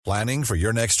Planning for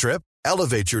your next trip?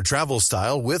 Elevate your travel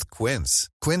style with Quince.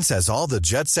 Quince has all the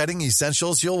jet-setting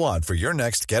essentials you'll want for your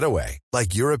next getaway,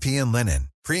 like European linen,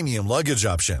 premium luggage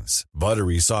options,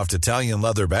 buttery soft Italian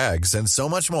leather bags, and so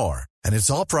much more. And it's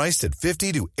all priced at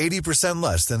 50 to 80%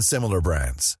 less than similar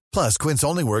brands. Plus, Quince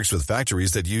only works with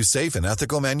factories that use safe and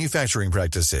ethical manufacturing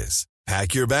practices.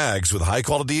 Pack your bags with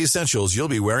high-quality essentials you'll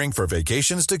be wearing for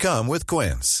vacations to come with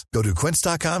Quince. Go to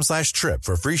quince.com/trip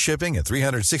for free shipping and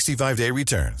 365-day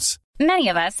returns. Many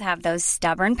of us have those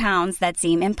stubborn pounds that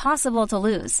seem impossible to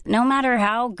lose, no matter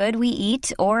how good we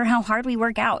eat or how hard we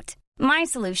work out. My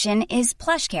solution is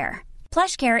PlushCare.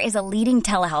 PlushCare is a leading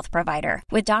telehealth provider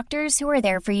with doctors who are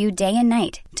there for you day and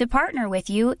night to partner with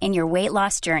you in your weight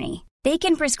loss journey. They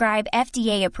can prescribe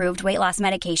FDA-approved weight loss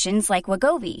medications like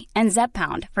Wegovy and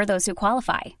Zepbound for those who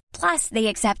qualify. Plus, they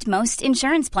accept most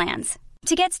insurance plans.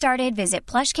 To get started, visit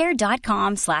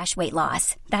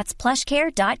plushcare.com/weightloss. That's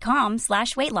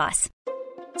plushcare.com/weightloss.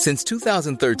 Since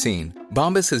 2013,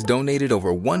 Bombas has donated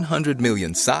over 100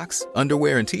 million socks,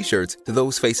 underwear, and T-shirts to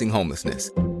those facing homelessness.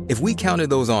 If we counted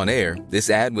those on air, this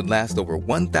ad would last over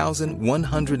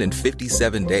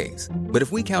 1,157 days. But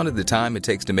if we counted the time it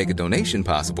takes to make a donation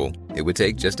possible, it would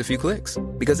take just a few clicks.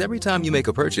 Because every time you make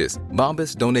a purchase,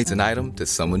 Bombas donates an item to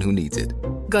someone who needs it.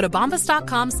 Go to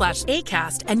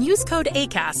bombas.com/ACAST and use code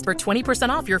ACAST for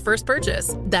 20% off your first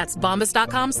purchase. That's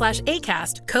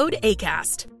bombas.com/ACAST, code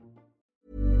ACAST.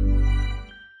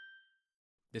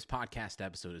 This podcast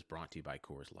episode is brought to you by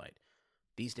Coors Light.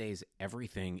 These days,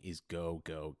 everything is go,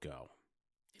 go, go.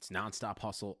 It's nonstop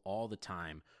hustle all the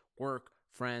time. Work,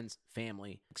 friends,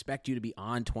 family, expect you to be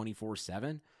on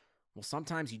 24/7. Well,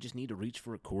 sometimes you just need to reach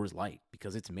for a Coors Light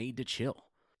because it's made to chill.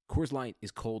 Coors Light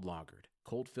is cold lagered,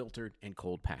 cold filtered, and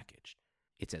cold packaged.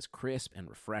 It's as crisp and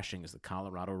refreshing as the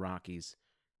Colorado Rockies.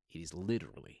 It is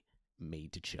literally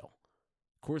made to chill.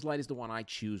 Coors Light is the one I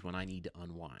choose when I need to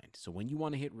unwind. So when you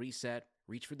want to hit reset,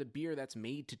 reach for the beer that's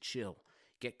made to chill.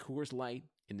 Get Coors Light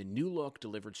in the new look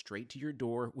delivered straight to your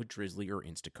door with Drizzly or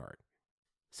Instacart.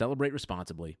 Celebrate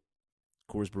responsibly.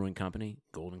 Coors Brewing Company,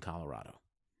 Golden, Colorado.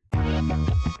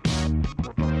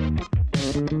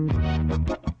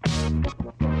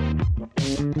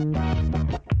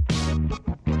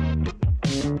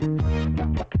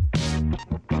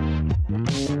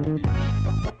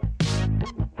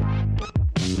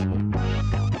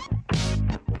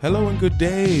 Hello and good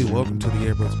day. Welcome to the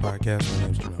Airbus Podcast. My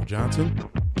name is Jamel Johnson.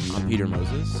 I'm Peter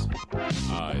Moses.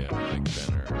 I am Mike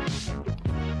Benner.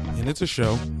 And it's a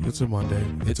show. It's a Monday.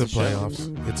 It's a playoffs.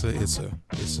 Show. It's a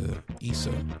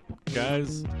Issa.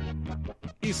 Guys,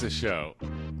 Issa show.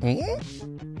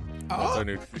 Mm-hmm. What's our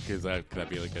new, could that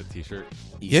be like a t-shirt?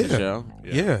 Yeah. Show?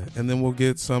 Yeah. And then we'll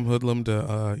get some hoodlum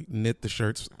to knit the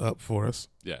shirts up for us.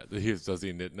 Yeah. Does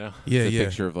he knit now? Yeah, it's a yeah.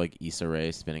 picture of like Issa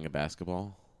Rae spinning a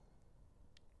basketball.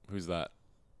 Who's that?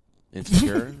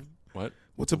 Insecure? What?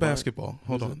 What's a basketball?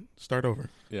 Hold on. Start over.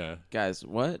 Yeah. Guys,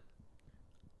 what?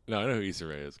 No, I know who Issa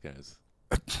Rae is, guys.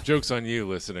 Joke's on you,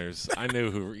 listeners. I knew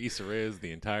who Issa Rae is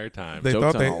the entire time.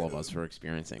 Joke's on all of us for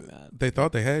experiencing that. They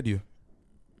thought they had you.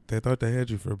 They thought they had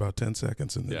you for about 10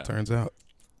 seconds, and it turns out.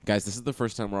 Guys, this is the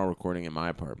first time we're all recording in my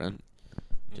apartment.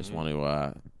 Just want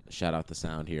to shout out the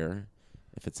sound here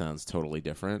if it sounds totally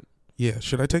different. Yeah,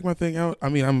 should I take my thing out? I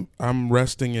mean, I'm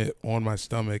resting it on my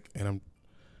stomach, and I'm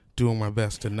doing my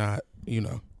best to not,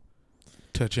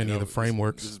 touch any of the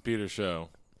frameworks. This is Peter's show.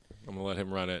 I'm gonna let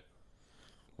him run it.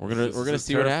 We're gonna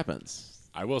see what happens.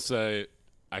 I will say,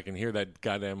 I can hear that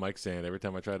goddamn mic stand every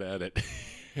time I try to edit,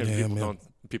 and yeah,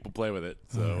 people play with it.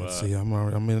 So right, see,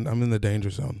 I'm in the danger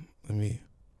zone. Let me.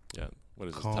 Yeah. What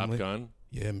is this? Calmly. Top Gun?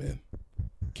 Yeah, man.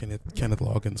 Kenneth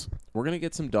Loggins. We're gonna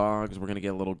get some dogs. We're gonna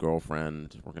get a little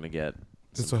girlfriend. We're gonna get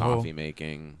some coffee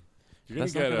making. You're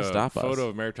gonna get a photo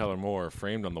of Mary Tyler Moore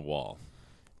framed on the wall.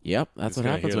 Yep, that's what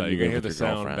happens when you can get hear with the your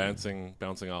sound girlfriend.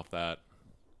 bouncing off that.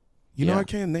 You know, I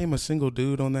can't name a single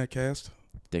dude on that cast.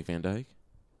 Dick Van Dyke.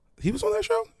 He was on that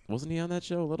show? Wasn't he on that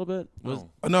show a little bit? No,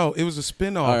 it was a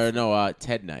spinoff.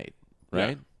 Ted Knight,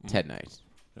 right? Yeah. Ted Knight.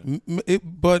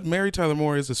 But Mary Tyler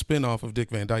Moore is a spinoff of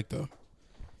Dick Van Dyke, though.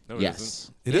 No, yes.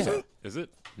 It isn't? Is it?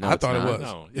 No, I thought not. it was.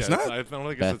 No, it's not? I don't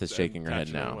think Beth is shaking her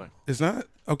head now. It's not?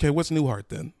 Okay, what's Newhart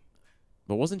then?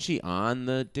 But wasn't she on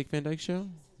the Dick Van Dyke show?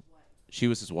 She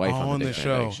was his wife on the Dick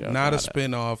Van Dyke show. Not a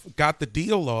spinoff. Got the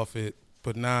deal off it,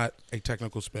 but not a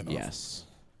technical spinoff. Yes.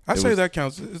 I say that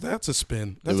counts. That's a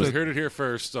spin. Heard it here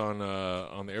first on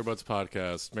the Airbuds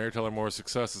podcast. Mary Tyler Moore's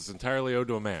success is entirely owed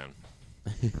to a man.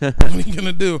 What are you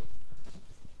gonna do?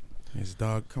 His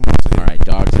dog. Come on. All right,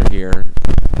 dogs are here.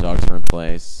 Dogs are in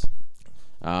place.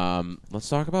 Let's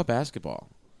talk about basketball.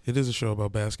 It is a show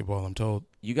about basketball, I'm told.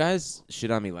 You guys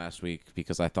shit on me last week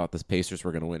because I thought the Pacers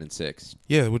were going to win in 6.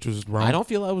 Yeah, which was wrong. I don't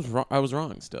feel I was wrong. I was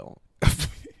wrong still.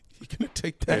 You're going to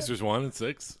take that? Pacers won in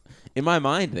 6. In my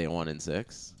mind, they won in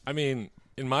 6. I mean,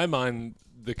 in my mind,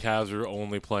 the Cavs are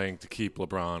only playing to keep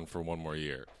LeBron for one more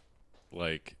year.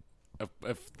 Like,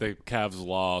 if the Cavs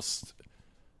lost,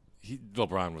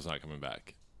 LeBron was not coming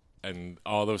back. And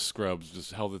all those scrubs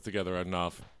just held it together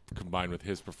enough, combined with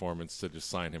his performance, to just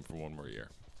sign him for one more year.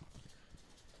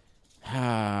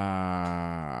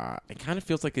 It kind of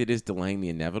feels like it is delaying the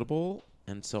inevitable,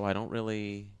 and so I don't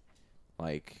really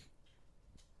like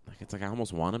it's like I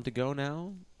almost want him to go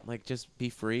now. Like, just be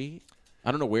free. I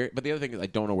don't know where, but the other thing is I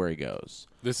don't know where he goes.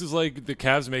 This is like the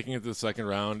Cavs making it to the second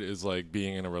round is like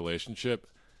being in a relationship,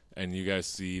 and you guys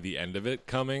see the end of it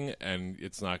coming, and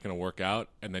it's not going to work out,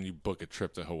 and then you book a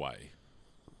trip to Hawaii,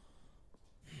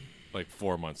 like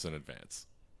 4 months in advance.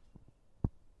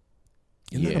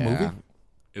 Isn't that a movie?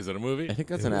 Is it a movie? I think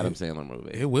that's an Adam Sandler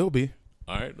movie. It will be.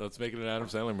 All right, let's make it an Adam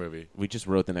Sandler movie. We just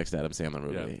wrote the next Adam Sandler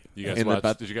movie. Yeah.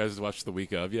 Did you guys watch The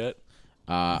Week Of yet?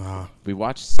 We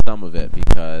watched some of it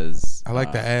because I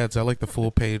like the ads. I like the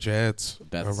full page ads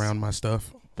around my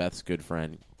stuff. Beth's good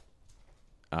friend.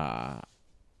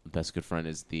 Beth's good friend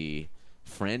is the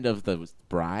friend of the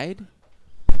bride,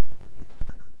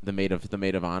 the maid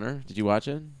of honor. Did you watch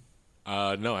it?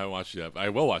 No, I haven't watched it yet. I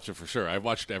will watch it for sure. I've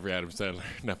watched every Adam Sandler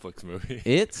Netflix movie.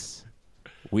 It's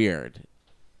weird.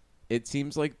 It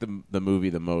seems like the movie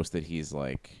the most that he's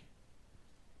like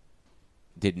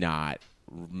did not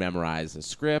memorize a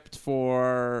script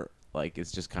for. Like,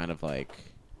 it's just kind of like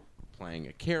playing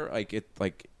a character.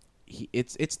 Like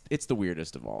it's the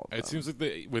weirdest of all of them. It seems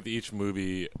like with each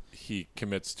movie he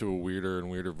commits to a weirder and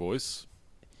weirder voice.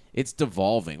 It's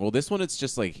devolving. Well, this one it's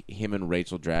just like him and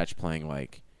Rachel Dratch playing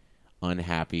like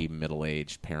unhappy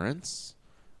middle-aged parents,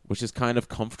 which is kind of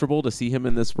comfortable to see him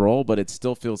in this role, but it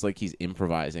still feels like he's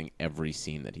improvising every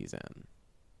scene that he's in,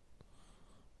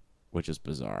 which is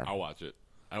bizarre. I'll watch it.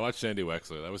 I watched Sandy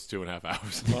Wexler. That was 2.5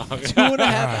 hours long. 2.5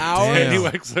 hours? Sandy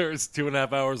Wexler is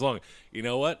 2.5 hours long. You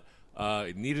know what?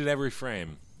 It needed every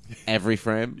frame. Every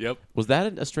frame? Yep. Was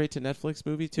that a straight-to-Netflix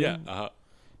movie, too? Yeah.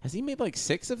 Has he made like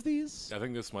 6 of these? I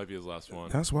think this might be his last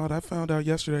one. That's wild. I found out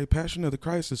yesterday Passion of the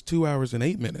Christ is 2 hours and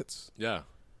 8 minutes. Yeah.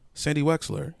 Sandy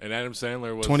Wexler. And Adam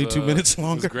Sandler was 22 minutes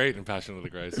longer. Was great in Passion of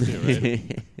the Christ, too,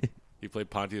 right? He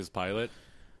played Pontius Pilate.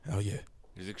 Oh, yeah.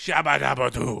 He's like, Shabba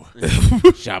Dabba Doo.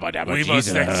 Shabba Dabba We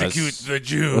Jesus. must execute the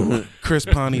Jew. Chris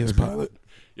Pontius Pilate.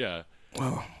 Yeah.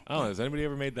 Oh, Oh, has anybody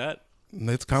ever made that?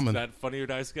 it's coming. That Funny or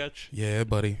Die sketch? Yeah,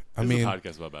 buddy. I There's mean, a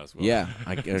podcast about basketball. Yeah,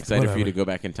 I'm excited for you to Whatever. go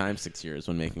back in time 6 years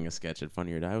when making a sketch at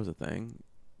Funny or Die was a thing.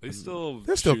 They're still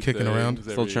kicking around.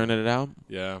 Still churning it out?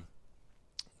 Yeah.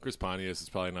 Chris Pontius is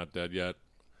probably not dead yet.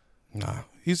 nah,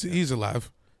 he's alive.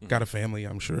 Got a family,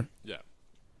 I'm sure. Yeah.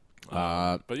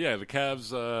 But yeah, the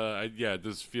Cavs. It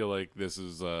does feel like this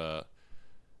is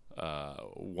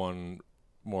one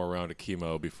more round of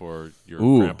chemo before your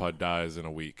grandpa dies in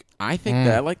a week. I think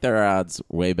that I like their odds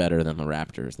way better than the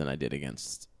Raptors than I did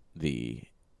against the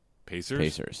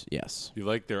Pacers. Yes. You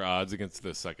like their odds against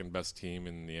the second best team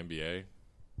in the NBA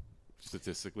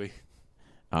statistically?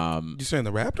 You saying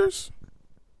the Raptors?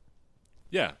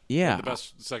 Yeah. Yeah. The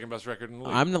second best record in the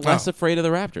league. I'm less afraid of the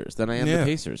Raptors than I am Yeah. the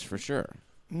Pacers, for sure.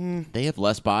 They have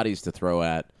less bodies to throw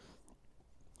at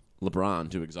LeBron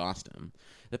to exhaust him.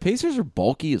 The Pacers are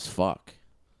bulky as fuck.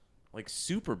 Like,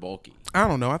 super bulky. I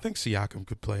don't know. I think Siakam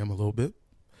could play him a little bit.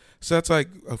 So that's like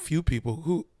a few people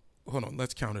who. Hold on,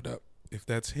 let's count it up. If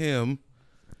that's him,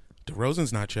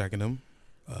 DeRozan's not checking him.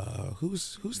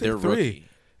 Who's their three? Rookie.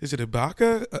 Is it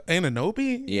Ibaka?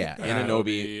 Anunoby? Yeah,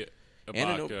 Anunoby.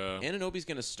 Ibaka. Anunoby's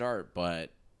going to start, but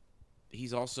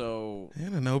he's also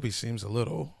Anunoby seems a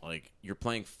little. like you're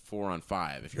playing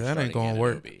 4-on-5 if you're That ain't starting gonna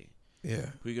work. Anunoby. Yeah.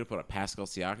 Who are you going to put up? Pascal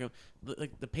Siakam?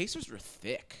 Like, the Pacers are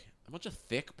thick. A bunch of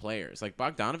thick players. Like,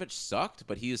 Bogdanovich sucked,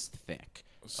 but he is thick.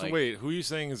 So Like, wait, who are you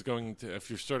saying is going to? If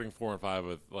you're starting 4 and 5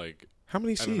 with like, How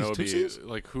many I don't seeds? know, 2 seeds?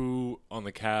 like who on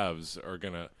the Cavs are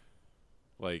gonna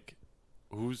like,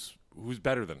 who's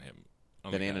better than him?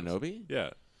 On than the Cavs? Anunoby?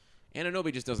 Yeah.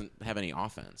 Anunoby just doesn't have any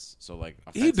offense. So, like,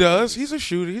 He does. He's a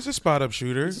shooter. He's a spot-up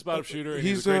shooter. He's a spot-up shooter. And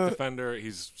he's a great defender.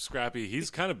 He's scrappy. He's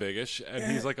kind of biggish,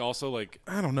 and he's like also like.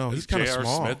 I don't know. Is He's kind of J.R.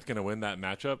 small. Smith gonna win that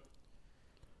matchup?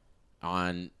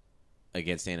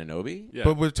 Against Anunoby? Yeah.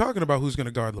 But we're talking about who's going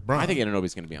to guard LeBron. I think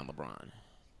Anunoby's going to be on LeBron.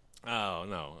 Oh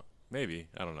no, maybe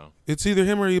I don't know. It's either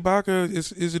him or Ibaka.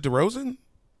 Is it DeRozan?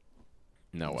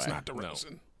 No way. It's not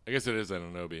DeRozan. I guess it is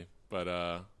Anunoby,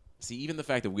 but See, even the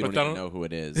fact that we But don't even don't- know who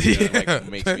it is Yeah. like,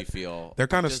 makes me feel They're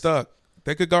kind of just- stuck.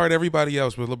 They could guard everybody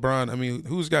else, but LeBron, I mean,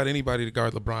 who's got anybody to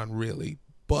guard LeBron, really?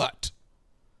 But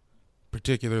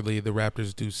particularly the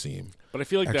Raptors do seem But I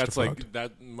feel like extra that's plugged. like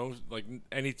that most like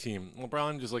any team.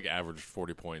 LeBron just like averaged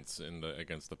 40 points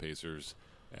against the Pacers,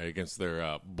 against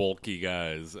their bulky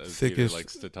guys, as Peter Thickest-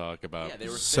 likes to talk about. Yeah, they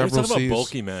were Several talking about Cs.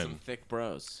 bulky some men. thick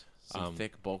bros, some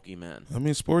thick, bulky men. I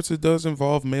mean, sports, it does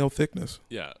involve male thickness.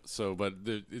 Yeah. So, but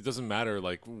it doesn't matter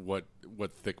like what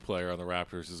thick player on the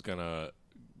Raptors is gonna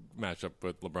match up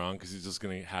with LeBron because he's just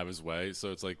gonna have his way.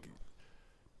 So it's like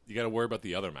you got to worry about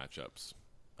the other matchups.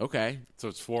 Okay, So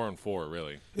it's 4-4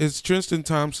 really. Is Tristan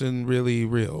Thompson really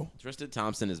real? Tristan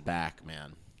Thompson is back,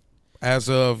 man. As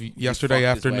of yesterday He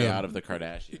fucked his way afternoon. out of the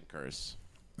Kardashian curse.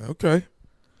 Okay.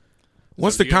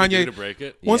 Once So the what are you gonna do Kanye to break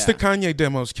it? once the Yeah. Kanye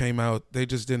demos came out, they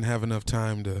just didn't have enough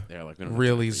time to They're like, we don't have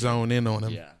really time for you. zone in on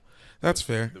him. Yeah, That's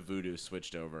fair. the voodoo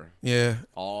switched over. Yeah,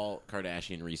 All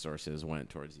Kardashian resources went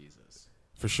towards Jesus.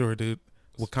 for sure, dude.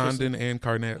 Wakandan and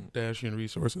Kardashian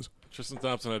resources. Tristan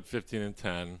Thompson had 15 and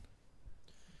 10.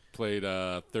 Played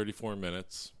 34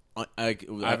 minutes.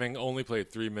 Having only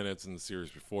played 3 minutes in the series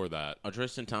before that.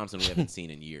 Tristan Thompson we haven't seen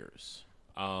in years.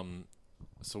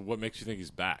 So what makes you think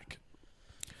he's back?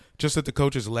 Just that the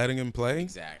coach is letting him play.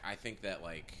 Exact. I think that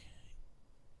like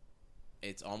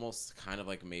it's almost kind of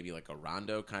like maybe like a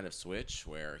Rondo kind of switch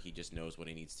where he just knows what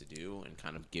he needs to do and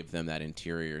kind of give them that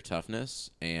interior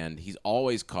toughness. And he's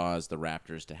always caused the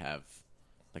Raptors to have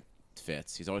like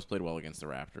fits. He's always played well against the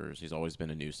Raptors. He's always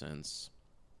been a nuisance.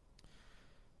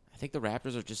 I think the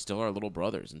Raptors are just still our little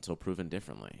brothers until proven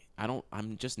differently.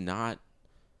 I'm just not.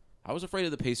 I was afraid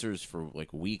of the Pacers for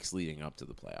like weeks leading up to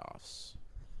the playoffs.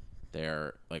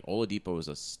 They're like Oladipo is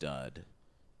a stud.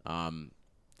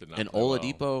 Did not And play well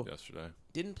Oladipo yesterday.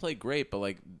 didn't play great, but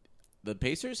like the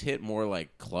Pacers hit more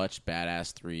like clutch,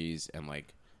 badass threes and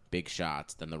like big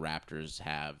shots than the Raptors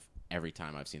have every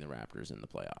time I've seen the Raptors in the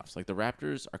playoffs. Like the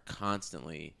Raptors are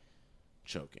constantly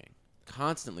choking,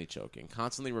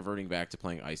 constantly reverting back to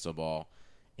playing iso ball,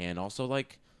 and also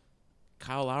like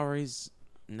Kyle Lowry's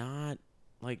not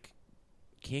like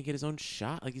can't get his own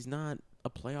shot. Like he's not a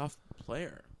playoff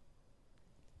player.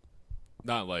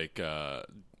 Not like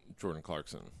Jordan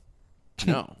Clarkson.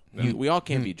 No, we all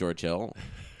can't beat George Hill.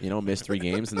 Miss 3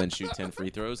 games and then shoot 10 free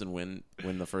throws and win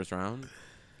the first round.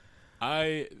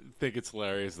 I think it's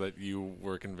hilarious that you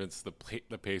were convinced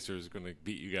the Pacers are going to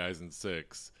beat you guys in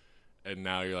 6, and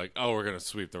now you're like, oh, we're going to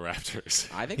sweep the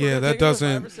Raptors. I think Yeah, we're that gonna take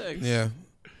them to doesn't. 5 or 6. Yeah,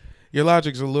 your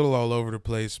logic's a little all over the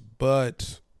place,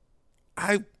 but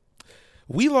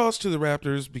we lost to the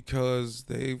Raptors because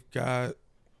they've got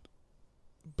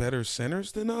better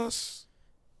centers than us.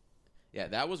 Yeah,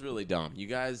 that was really dumb. You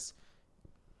guys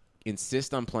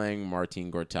insist on playing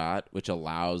Martin Gortat, which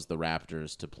allows the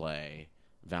Raptors to play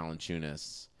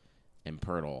Valanciunas and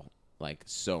Pirtle like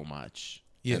so much,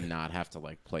 and not have to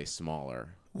like play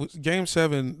smaller. Game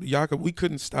 7, Jakob, we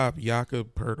couldn't stop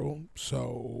Jakob Pirtle,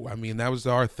 so I mean that was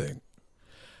our thing.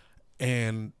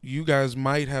 And you guys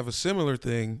might have a similar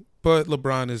thing, but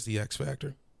LeBron is the X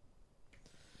factor.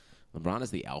 LeBron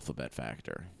is the alphabet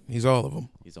factor. He's all of them.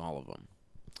 He's all of them.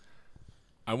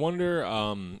 I wonder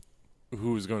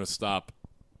who's going to stop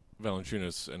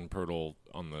Valanciunas and Pirtle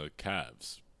on the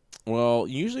Cavs. Well,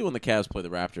 usually when the Cavs play the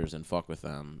Raptors and fuck with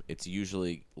them, it's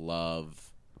usually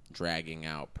Love dragging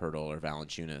out Pirtle or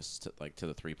Valanciunas to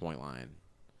the 3-point line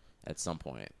at some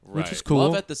point. Right. Which is cool.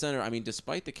 Love at the center. I mean,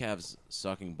 despite the Cavs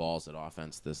sucking balls at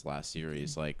offense this last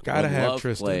series, like Gotta when have Love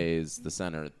Tristan. plays the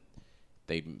center,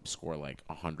 they score like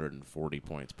 140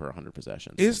 points per 100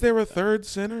 possessions. Is there a third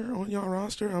center on your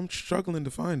roster? I'm struggling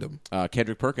to find him.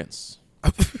 Kendrick Perkins?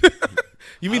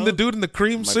 You mean the dude in the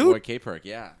cream My suit? boy K-Perk,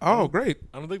 yeah. Oh, great.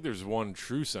 I don't think there's one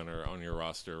true center on your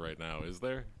roster right now, is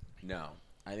there? No.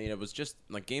 I mean, it was just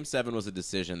like Game 7 was a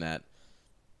decision that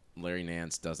Larry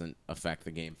Nance doesn't affect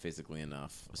the game physically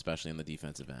enough, especially in the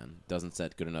defensive end. Doesn't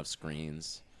set good enough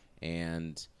screens.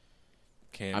 And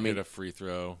Can't hit a free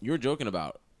throw. you were joking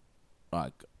about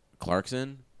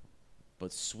Clarkson,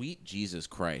 but sweet Jesus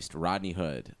Christ, Rodney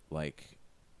Hood, like,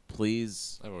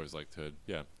 please, I've always liked Hood.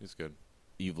 Yeah, he's good.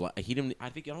 he didn't. I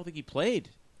don't think he played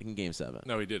in Game 7.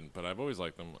 No, he didn't, but I've always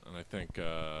liked him, and I think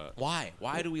Why?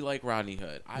 Why do we like Rodney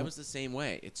Hood? I was the same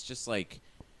way. It's just like,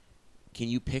 can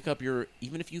you pick up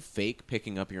even if you fake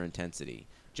picking up your intensity,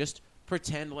 just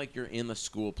pretend like you're in the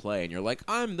school play and you're like,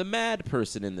 I'm the mad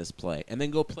person in this play, and then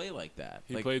go play like that.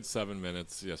 he played 7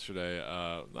 minutes yesterday.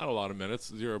 Not a lot of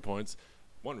minutes, 0 points,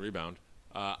 1 rebound.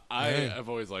 I've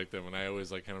always liked him, and I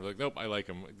always like kind of like, nope, I like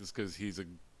him just because he's a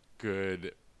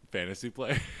good fantasy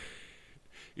player.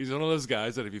 He's one of those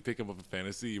guys that if you pick him up in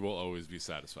fantasy, you will always be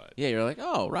satisfied. Yeah, you're like,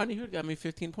 oh, Rodney Hood got me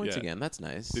 15 points again. That's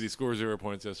nice. Did he score 0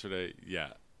 points yesterday?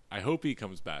 Yeah. I hope he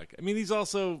comes back. I mean, he's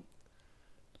also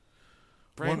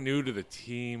brand new to the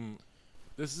team.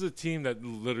 This is a team that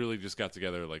literally just got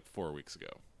together like 4 weeks ago.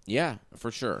 Yeah,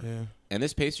 for sure. Yeah. And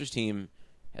this Pacers team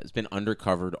has been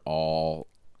undercovered all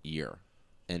year.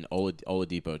 And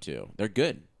Oladipo, too. They're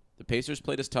good. The Pacers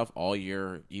played us tough all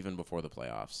year, even before the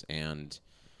playoffs. And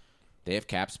they have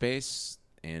cap space,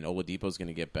 and Oladipo's going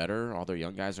to get better. All their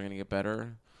young guys are going to get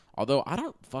better. Although I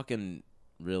don't fucking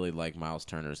really like Miles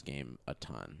Turner's game a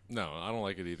ton. No, I don't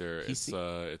like it either. It's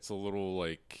a little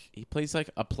like... He plays like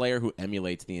a player who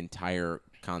emulates the entire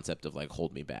concept of, like,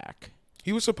 hold me back.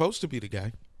 He was supposed to be the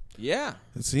guy. Yeah.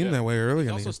 It seemed that way early.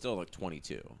 He's also still, like,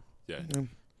 22. Yeah.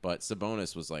 But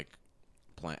Sabonis was, like,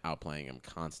 outplaying him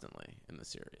constantly in the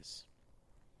series.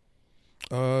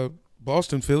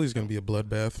 Boston Philly's going to be a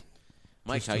bloodbath.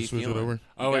 Mike, how you feeling?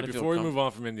 Oh, wait, before we move on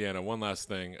from Indiana, one last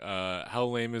thing. How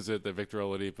lame is it that Victor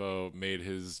Oladipo made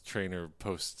his trainer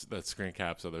post that screen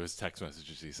caps of those text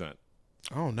messages he sent?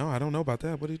 Oh, no, I don't know about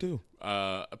that. What did he do?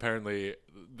 Apparently,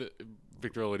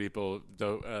 Victor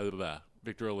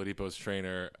Oladipo's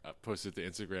trainer posted to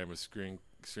Instagram a screen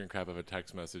cap of a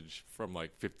text message from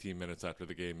like 15 minutes after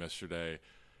the game yesterday,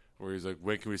 where he's like,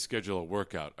 "When can we schedule a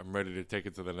workout? I'm ready to take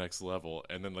it to the next level."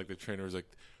 And then like the trainer was like,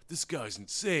 "This guy's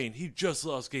insane. He just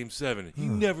lost Game 7. He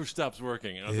never stops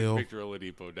working." And I was like, Victor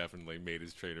Oladipo definitely made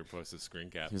his trainer post a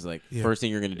screen cap. He's like, first thing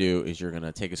you're going to do is you're going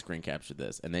to take a screen capture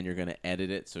this, and then you're going to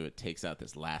edit it so it takes out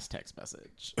this last text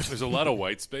message. There's a lot of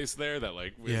white space there that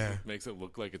like makes it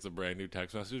look like it's a brand new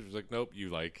text message. It's like, nope, you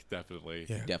like definitely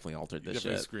altered this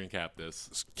definitely shit. Screen cap this.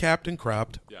 It's capped and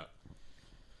cropped. Yeah.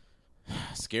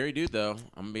 Scary dude, though.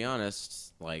 I'm going to be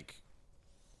honest. Like,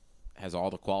 has all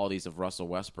the qualities of Russell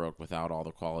Westbrook without all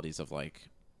the qualities of, like,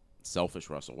 selfish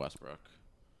Russell Westbrook.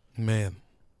 Man.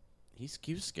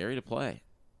 He was scary to play.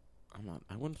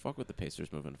 I wouldn't fuck with the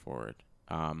Pacers moving forward.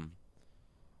 The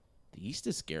East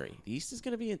is scary. The East is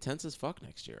going to be intense as fuck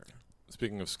next year.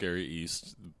 Speaking of scary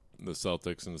East, the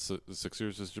Celtics and the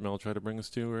Sixers, as Jamel tried to bring us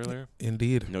to earlier.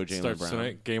 Indeed. No Jaylen Starts Brown.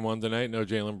 tonight. Game 1 tonight. No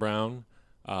Jaylen Brown.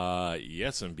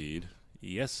 Yes, Embiid.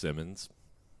 Yes, Simmons.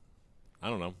 I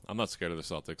don't know. I'm not scared of the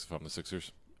Celtics if I'm the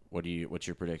Sixers. What's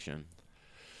your prediction?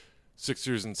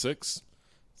 Sixers in 6.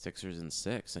 Sixers in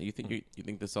 6. You think you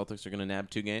think the Celtics are going to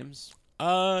nab 2 games?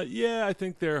 Yeah, I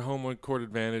think their home court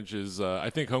advantage is.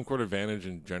 I think home court advantage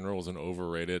in general is an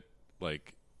overrated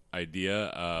like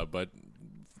idea. But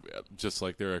just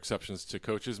like there are exceptions to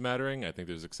coaches mattering, I think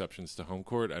there's exceptions to home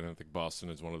court. I don't think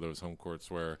Boston is one of those home courts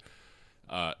where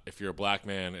if you're a black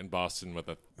man in Boston with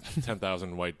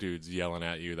 10,000 white dudes yelling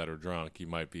at you that are drunk, you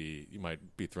might be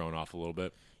thrown off a little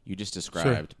bit. You just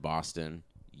described Boston,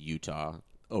 Utah,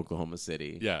 Oklahoma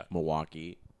City,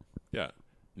 Milwaukee, Minnesota.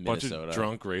 Bunch of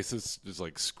drunk racists just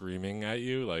like screaming at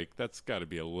you. Like that's got to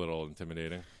be a little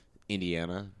intimidating.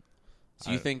 Indiana.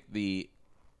 So you think the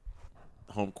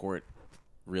home court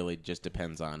really just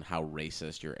depends on how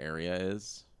racist your area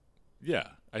is? Yeah,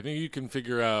 I think you can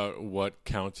figure out what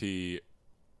county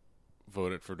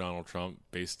voted for Donald Trump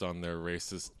based on their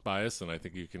racist bias, and I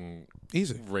think you can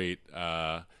rate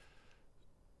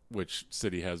which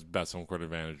city has best home court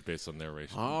advantage based on their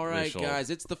racial. All right, guys,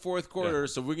 it's the fourth quarter,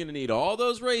 so we're going to need all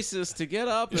those racists to get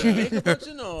up and make a bunch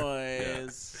of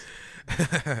noise.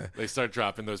 They start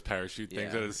dropping those parachute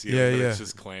things out of the ceiling, but it's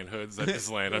just Klan hoods that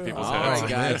just land on people's heads. All right,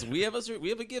 guys, we have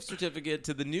a gift certificate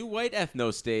to the new white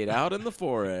ethno state out in the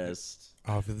forest.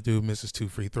 If the dude misses 2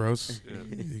 free throws,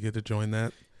 you get to join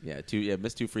that.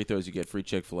 Miss 2 free throws, you get free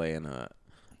Chick-fil-A and a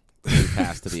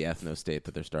pass to the ethno state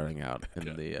that they're starting out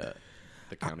in the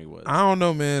county woods. I don't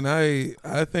know, man.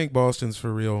 I think Boston's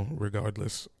for real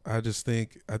regardless. I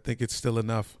think it's still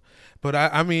enough. But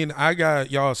I mean, I got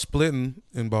y'all splitting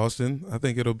in Boston. I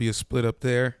think it'll be a split up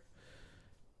there.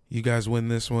 You guys win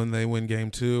this one, they win game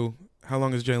 2. How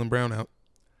long is Jaylen Brown out?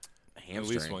 At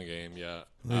least 1 game, yeah.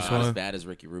 Not as bad as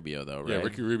Ricky Rubio, though, right? Yeah,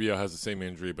 Ricky Rubio has the same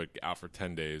injury, but out for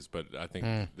 10 days. But I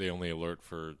think they only alert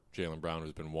for Jaylen Brown,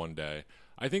 who's been 1 day.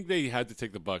 I think they had to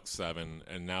take the Bucks 7,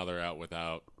 and now they're out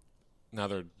without. Now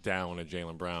they're down a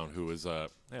Jaylen Brown, who is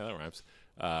that rhymes.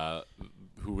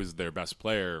 Who is their best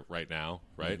player right now,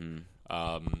 right?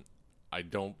 Mm-hmm. I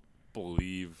don't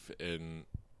believe in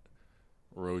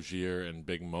Rozier in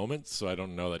big moments, so I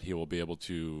don't know that he will be able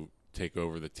to take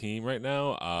over the team right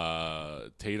now.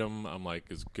 Tatum, I'm like,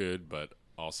 is good, but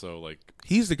also like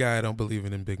he's the guy I don't believe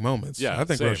in big moments. Yeah, I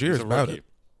think Rozier is about it.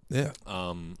 Yeah.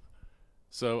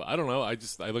 So I don't know. I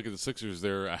look at the Sixers.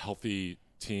 They're a healthy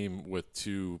team with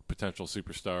 2 potential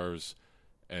superstars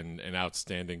and an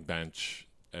outstanding bench.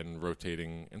 and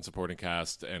rotating and supporting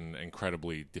cast and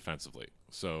incredibly defensively.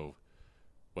 So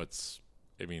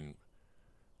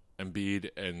Embiid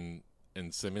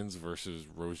and Simmons versus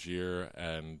Rozier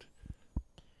and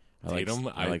Tatum.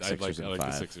 I like Sixers I in like the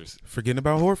 5. Sixers. Forgetting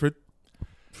about Horford.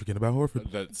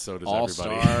 So does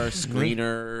All-star everybody.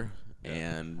 screener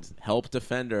and help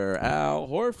defender Al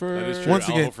Horford. That is true. Once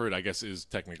Al again- Horford, I guess, is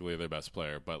technically their best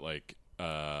player, but like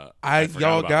Y'all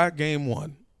about got him. game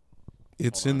 1.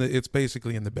 It's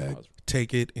basically in the bag.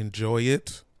 Take it, enjoy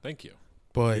it. Thank you.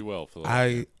 But We will,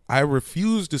 Philadelphia. I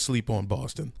refuse to sleep on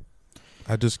Boston.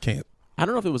 I just can't. I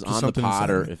don't know if it was Just on the something pod inside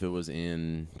or me. if it was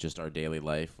in just our daily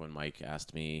life when Mike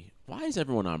asked me, why is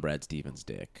everyone on Brad Stevens'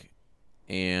 dick?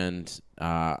 And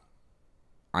I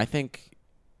think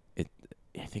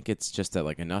it's just that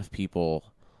like enough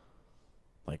people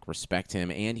like respect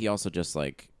him, and he also just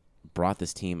like brought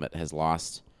this team that has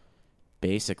lost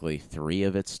basically 3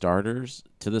 of its starters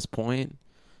to this point.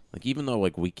 Like even though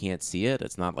like we can't see it,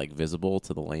 it's not like visible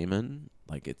to the layman.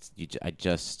 Like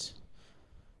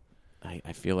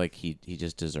I feel like he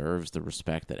just deserves the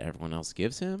respect that everyone else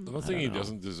gives him. I'm not saying he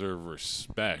doesn't deserve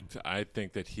respect. I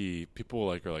think that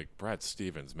people are like Brad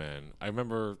Stevens, man. I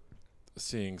remember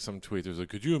seeing some tweet. There's like,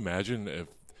 could you imagine if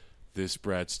this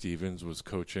Brad Stevens was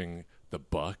coaching the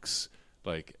Bucks?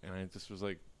 Like, and I just was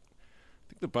like, I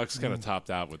think the Bucks kind of topped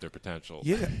out with their potential.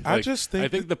 Yeah, I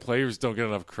think the players don't get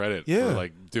enough credit Yeah. for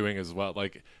like doing as well.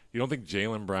 Like, you don't think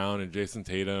Jaylen Brown and Jason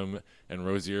Tatum and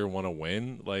Rozier want to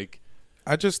win? Like,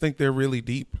 I just think they're really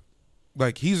deep.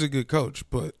 Like, he's a good coach,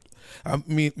 but I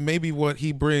mean, maybe what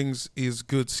he brings is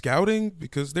good scouting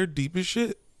because they're deep as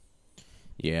shit.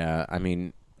 Yeah, I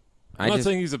mean, I'm not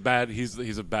saying he's a bad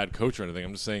coach or anything.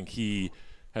 I'm just saying he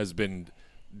has been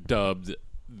dubbed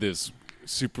this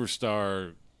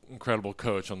superstar, incredible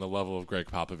coach on the level of Greg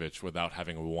Popovich without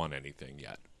having won anything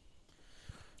yet.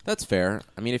 That's fair.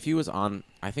 I mean, if he was on,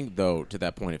 I think though to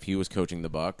that point, if he was coaching the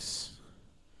Bucks,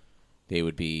 they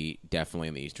would be definitely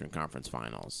in the Eastern Conference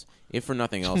Finals. If for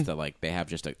nothing else, that like they have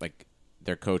just like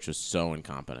their coach was so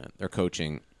incompetent. Their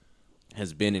coaching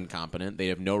has been incompetent. They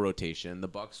have no rotation. The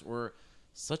Bucks were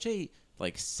such a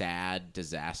like sad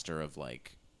disaster of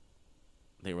like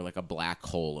they were like a black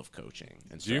hole of coaching.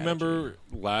 And Do you remember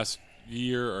last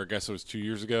year, or I guess it was 2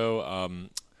 years ago,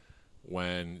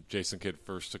 when Jason Kidd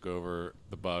first took over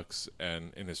the Bucks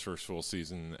and in his first full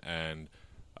season and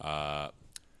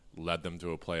led them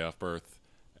to a playoff berth,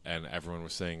 and everyone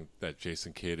was saying that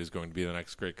Jason Kidd is going to be the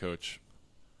next great coach?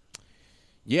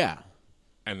 Yeah.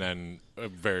 And then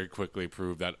very quickly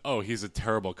proved that, he's a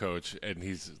terrible coach, and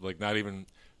he's like not even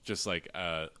just like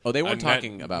they weren't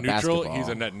talking about neutral. basketball. He's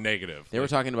a net negative. They were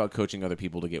talking about coaching other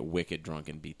people to get wicked drunk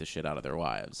and beat the shit out of their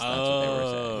wives. That's what they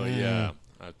were saying. Yeah.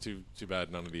 Too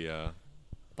bad none of the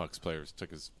Bucks players took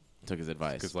his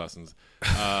advice, took his lessons.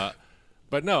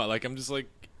 But no, like I'm just like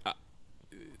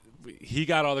he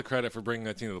got all the credit for bringing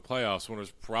that team to the playoffs when it was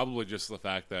probably just the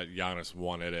fact that Giannis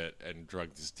wanted it and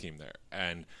drugged his team there.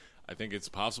 And I think it's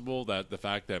possible that the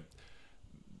fact that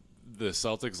the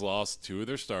Celtics lost 2 of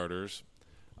their starters,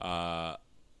 but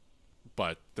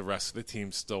the rest of the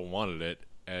team still wanted it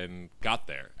and got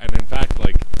there. And in fact,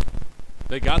 like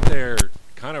they got there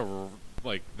kind of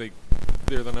like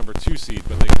they're the number 2 seed,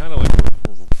 but they kind of like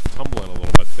were tumbling a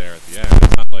little bit there at the end.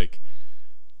 It's not like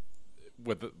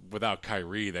without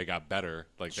Kyrie they got better.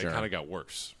 Like they kind of got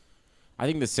worse. I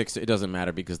think the Sixers, it doesn't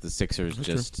matter because the Sixers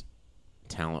just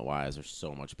talent-wise are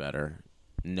so much better.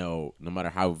 No matter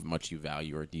how much you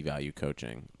value or devalue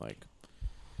coaching, like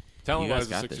Talent-wise, you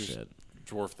the guys got this Sixers shit.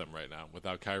 dwarf them right now.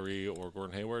 Without Kyrie or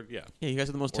Gordon Hayward, yeah. Yeah, you guys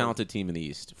are the most talented team in the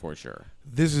East for sure.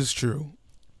 This is true.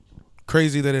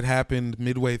 Crazy that it happened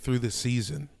midway through the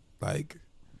season. Like,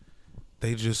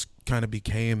 they just kind of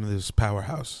became this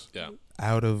powerhouse. Yeah.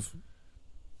 Out of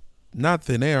not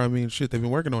thin air. I mean, shit, they've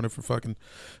been working on it for fucking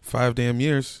 5 damn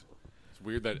years. It's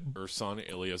weird that Ersan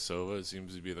Ilyasova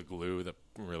seems to be the glue that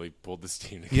really pulled this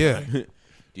team together. Yeah.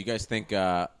 Do you guys think?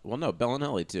 No,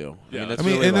 Bellinelli too. Yeah. that's I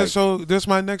mean, really and like, so that's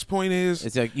my next point is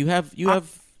it's like you have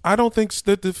I don't think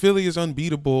that the Philly is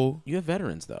unbeatable. you have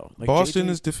veterans though. Like Boston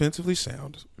JJ is defensively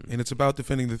sound, and it's about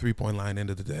defending the 3-point line end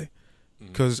of the day.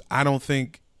 Because I don't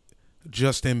think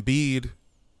just Embiid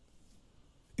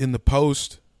in the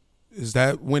post, is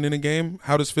that winning a game?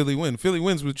 How does Philly win? Philly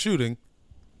wins with shooting.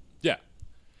 Yeah.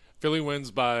 Philly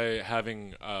wins by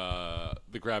having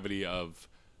the gravity of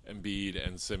Embiid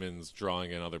and Simmons drawing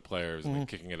in other players and then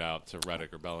kicking it out to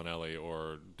Redick or Bellinelli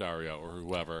or Dario or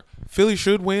whoever. Philly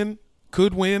should win,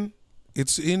 could win.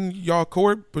 It's in y'all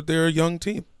court, but they're a young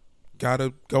team. Got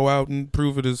to go out and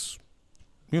prove it as,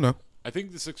 I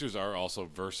think the Sixers are also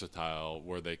versatile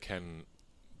where they can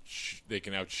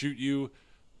outshoot you,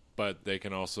 but they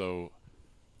can also,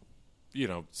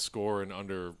 score in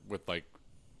under with like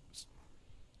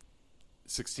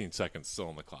 16 seconds still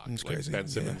on the clock. That's like crazy. Ben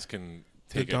Simmons can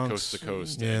The take it dunks, coast to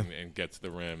coast and get to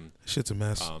the rim. Shit's a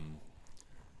mess.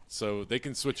 So they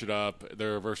can switch it up.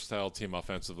 They're a versatile team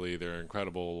offensively. They're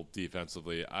incredible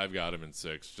defensively. I've got them in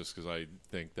 6 just because I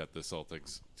think that the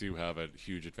Celtics do have a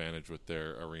huge advantage with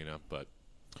their arena, but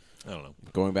I don't know.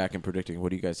 Going back and predicting, what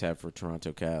do you guys have for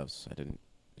Toronto Cavs? I didn't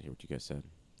hear what you guys said.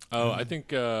 Oh, I think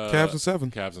Cavs in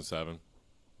 7. Cavs in 7.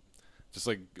 Just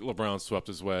like LeBron swept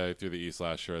his way through the East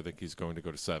last year, I think he's going to go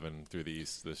to 7 through the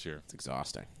East this year. It's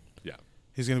exhausting. Yeah.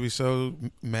 He's going to be so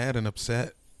mad and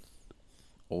upset.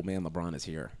 Old man LeBron is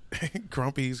here.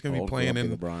 Grumpy. He's going to be Old playing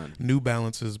grumpy in LeBron. New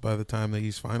Balances by the time the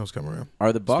East Finals come around.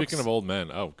 Are the Bucks? Speaking of old men,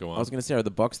 go on. I was going to say, are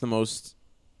the Bucks the most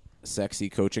sexy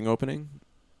coaching opening?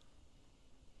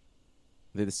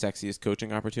 Are they the sexiest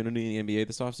coaching opportunity in the NBA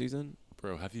this offseason?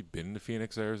 Bro, have you been to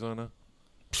Phoenix, Arizona?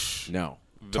 No.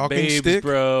 The Talking babes, stick?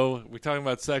 bro. We talking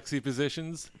about sexy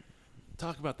positions?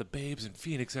 Talk about the babes in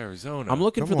Phoenix, Arizona. I'm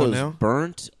looking Come for on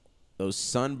those those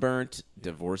sunburnt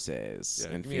divorcees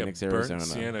in give me Phoenix, a burnt Arizona.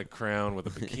 Sienna crown with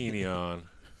a bikini on,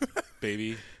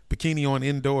 baby. Bikini on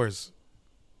indoors.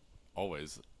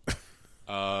 Always.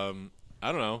 I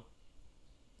don't know.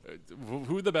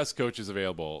 Who are the best coaches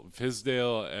available?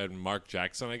 Fizdale and Mark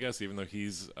Jackson, I guess, even though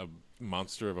he's a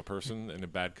monster of a person and a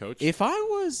bad coach. If I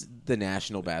was the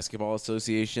National Basketball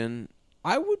Association,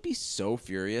 I would be so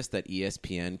furious that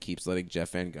ESPN keeps letting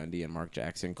Jeff Van Gundy and Mark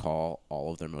Jackson call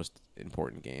all of their most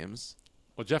important games.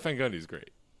 Well, Jeff Van Gundy's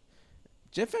great.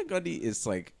 Jeff Van Gundy is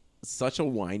like such a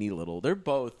whiny little. They're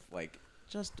both like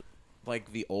just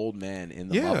like the old men in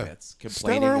the Muppets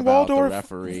complaining Stellar and about Waldorf, the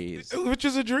referees. Which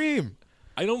is a dream.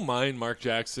 I don't mind Mark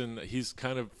Jackson. He's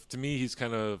kind of, to me, he's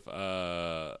kind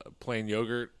of plain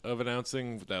yogurt of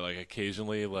announcing that, like,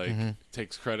 occasionally, like,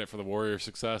 takes credit for the Warriors'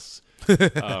 success.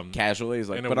 Casually, he's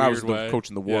like, in a but I was weird way.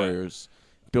 coaching the Warriors,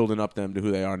 building up them to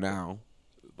who they are now.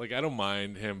 Like, I don't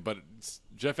mind him, but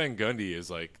Jeff Van Gundy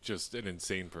is, like, just an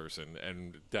insane person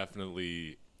and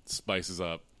definitely spices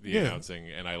up the announcing,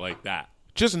 and I like that.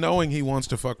 Just knowing he wants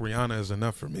to fuck Rihanna is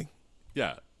enough for me.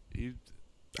 Yeah.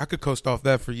 I could coast off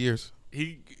that for years.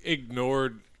 He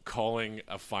ignored calling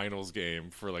a finals game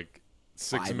for like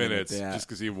 6 5 minutes minutes, just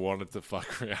because he wanted to fuck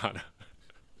Rihanna.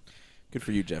 Good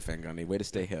for you, Jeff Van Gundy. Way to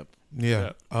stay hip.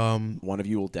 Yeah. One of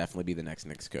you will definitely be the next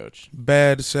Knicks coach.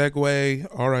 Bad segue.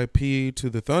 R.I.P. to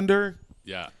the Thunder.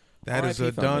 Yeah. That is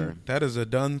R.I.P. a Thunder. done. That is a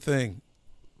done thing.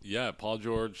 Yeah, Paul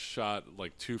George shot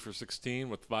like 2 for 16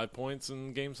 with 5 points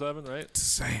in Game 7, right?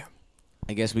 Sam.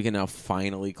 I guess we can now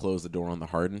finally close the door on the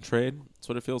Harden trade. That's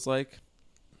what it feels like.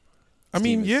 I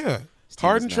mean, Steve yeah. is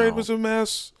Harden trade now- was a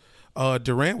mess.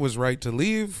 Durant was right to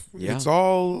leave. Yeah. It's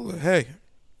all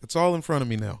in front of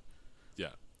me now.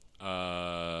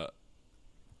 Yeah.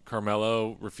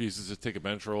 Carmelo refuses to take a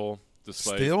bench role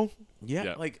despite Still?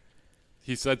 Yeah, Yeah.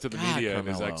 He said to the God, media in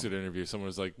his Carmelo. exit interview, someone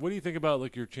was like, "What do you think about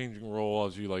like your changing role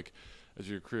as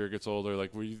your career gets older?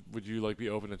 Like, would you like be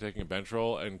open to taking a bench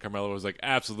role?" And Carmelo was like,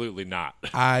 "Absolutely not."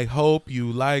 I hope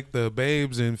you like the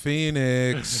babes in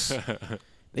Phoenix.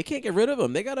 they can't get rid of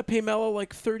him. They got to pay Melo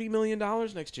like $30 million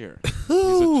next year. He's a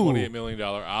 $28 million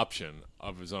option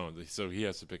of his own, so he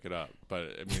has to pick it up. But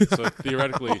I mean, so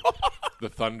theoretically, the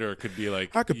Thunder could be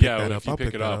like, I could pick "Yeah, that well, up. if you I'll pick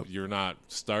pick it that up, up." you're not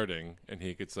starting," and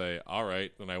he could say, "All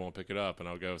right, then I won't pick it up, and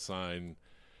I'll go sign."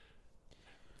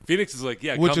 Phoenix is like,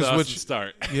 "Yeah, come to us and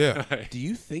start." Yeah. Do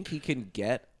you think he can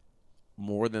get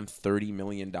more than $30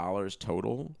 million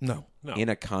total No. No, in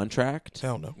a contract?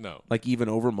 Hell no. no. Like even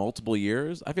over multiple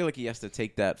years? I feel like he has to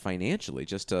take that financially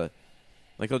just to,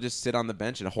 like he'll just sit on the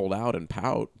bench and hold out and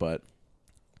pout. But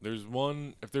If there's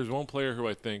one player who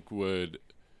I think who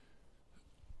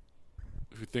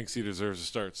thinks he deserves to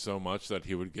start so much that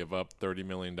he would give up $30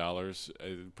 million,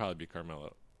 it'd probably be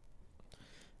Carmelo.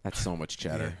 that's so much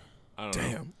cheddar. I don't know.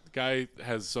 Damn. The guy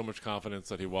has so much confidence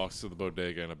that he walks to the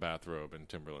bodega in a bathrobe and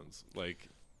Timberlands. Like,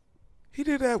 He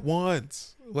did that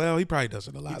once. Well, he probably does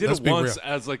it a lot. he did Let's it be once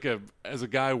real. as a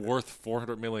guy worth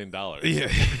 $400 million.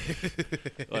 Yeah.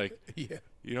 Like, Yeah.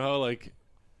 you know how like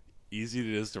easy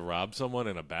it is to rob someone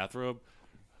in a bathrobe?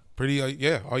 Pretty,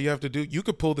 yeah. All you have to do, you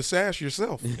could pull the sash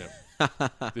yourself. Yeah.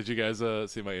 Did you guys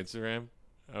see my Instagram?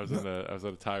 I was at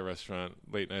a Thai restaurant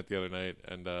late night the other night,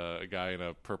 and a guy in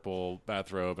a purple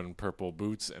bathrobe and purple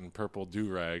boots and purple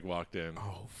do-rag walked in.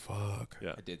 Oh, fuck.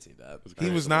 Yeah, I did see that. He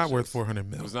was not worth 400 It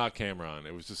mil. was not Cameron.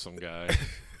 It was just some guy.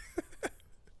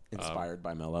 Inspired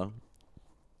by Melo.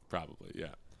 Probably, yeah.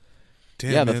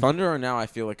 Damn, Yeah, the man. Thunder are now, I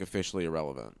feel like, officially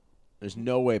irrelevant. There's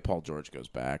no way Paul George goes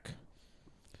back.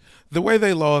 The way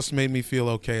they lost made me feel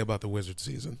okay about the Wizards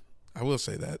season. I will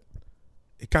say that.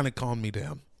 kind of calmed me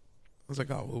down. I was like,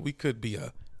 oh, well, we could be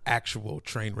a actual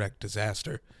train wreck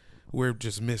disaster. We're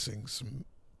just missing some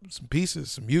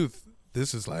pieces, some youth.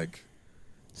 This is like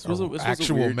this was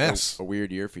actual mess. A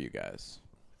weird year for you guys.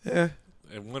 Yeah.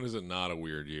 And when is it not a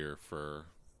weird year for?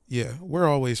 Yeah, we're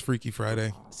always Freaky Friday.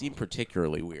 It seemed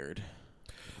particularly weird.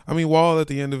 I mean, Wall at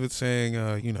the end of it saying,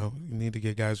 you need to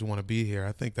get guys who want to be here.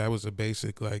 I think that was a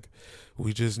basic, like,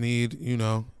 we just need,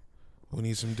 we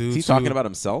need some dudes. Is he talking about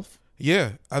himself?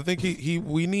 Yeah, I think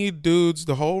we need dudes.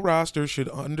 The whole roster should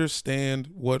understand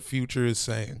what Future is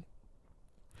saying.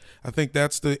 I think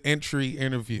that's the entry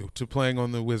interview to playing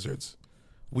on the Wizards.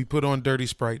 We put on Dirty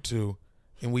Sprite 2,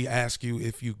 and we ask you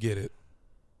if you get it.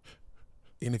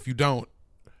 And if you don't,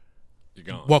 you're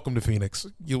gone. Welcome to Phoenix.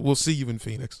 We'll see you in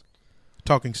Phoenix.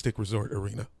 Talking Stick Resort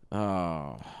Arena.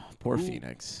 Oh, poor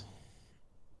Phoenix.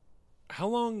 How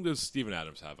long does Steven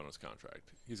Adams have on his contract?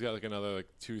 He's got like another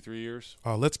 2-3 years.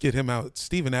 Oh, let's get him out.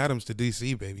 Steven Adams to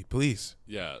DC, baby, please.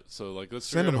 Yeah, so like let's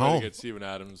send figure him out a way home. to get Steven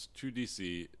Adams to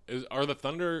DC. Are the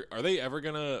Thunder? Are they ever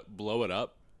gonna blow it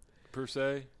up? Per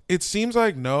se, it seems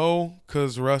like no,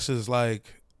 because Russ is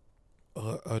like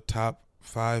a top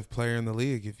 5 player in the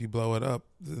league. If you blow it up,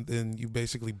 then you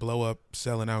basically blow up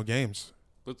selling out games.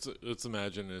 Let's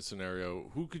imagine a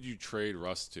scenario. Who could you trade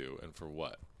Russ to, and for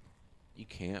what? You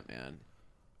can't, man.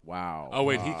 Wow. Oh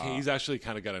wait, he's actually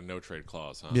kind of got a no trade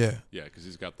clause, huh? Yeah, yeah, because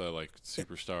he's got the like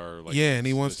superstar. Like, yeah, and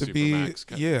he wants to be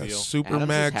super Adams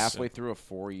max. is halfway through a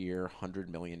 4-year, $100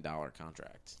 million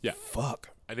contract. Yeah, fuck.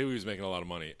 I knew he was making a lot of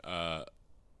money.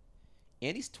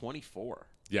 And he's 24.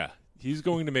 Yeah, he's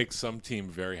going to make some team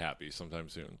very happy sometime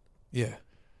soon. Yeah,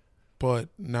 but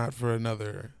not for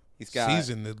another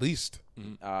season at least.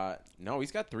 No,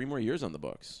 he's got 3 more years on the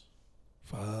books.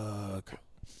 Fuck.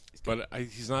 But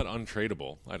he's not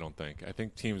untradeable, I don't think. I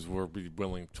think teams will be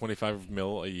willing, $25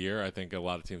 million a year. I think a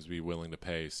lot of teams will be willing to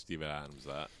pay Steven Adams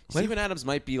that. Steven Adams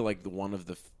might be like one of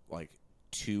the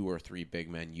 2 or 3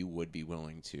 big men you would be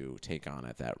willing to take on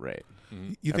at that rate.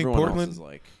 Mm-hmm. You think Everyone Portland? else is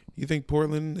like, you think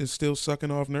Portland is still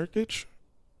sucking off Nurkic?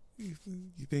 You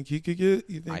think he could get?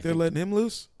 You think they're letting him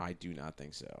loose? I do not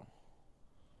think so.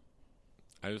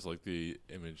 I just like the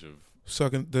image of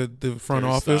sucking the front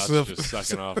Terry office Stotts of just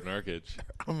sucking off Nurkic.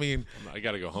 I mean, I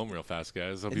got to go home real fast,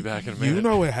 guys. I'll be back in a minute. You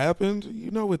know what happened. You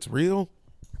know it's real.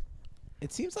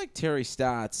 It seems like Terry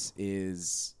Stotts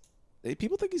is.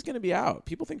 People think he's going to be out.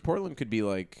 People think Portland could be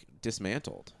like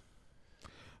dismantled.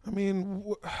 I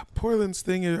mean, Portland's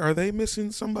thing is, are they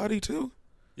missing somebody too?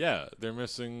 Yeah, they're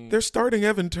missing. They're starting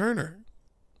Evan Turner,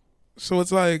 so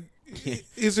it's like.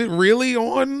 Is it really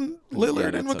on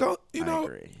Lillard and McCollum? I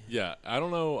agree. Yeah, I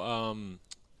don't know.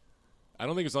 I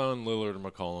don't think it's on Lillard and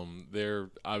McCollum. They're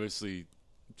obviously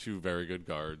 2 very good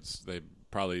guards. They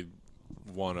probably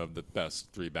one of the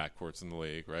best 3 backcourts in the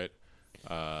league, right?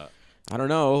 I don't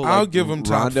know. I'll give them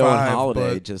top Rondo 5, and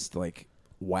Holiday but just like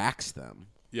wax them.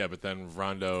 Yeah, but then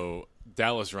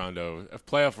Dallas Rondo, if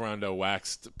playoff Rondo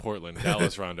waxed Portland,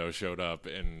 Dallas Rondo showed up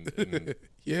in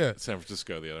yeah. San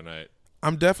Francisco the other night.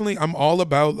 I'm all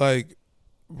about like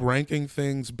ranking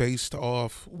things based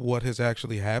off what has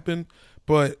actually happened,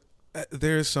 but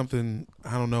there is something,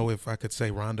 I don't know if I could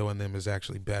say Rondo and them is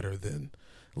actually better than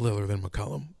Lillard and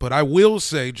McCollum, but I will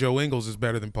say Joe Ingles is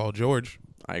better than Paul George.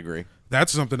 I agree.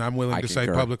 That's something I'm willing to concur. say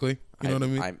publicly. You know what I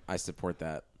mean? I support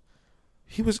that.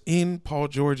 He was in Paul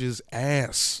George's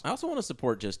ass. I also want to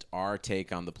support just our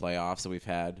take on the playoffs that we've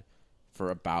had for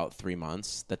about 3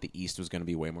 months, that the East was going to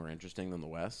be way more interesting than the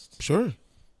West. Sure.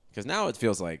 Because now it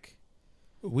feels like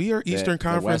we are Eastern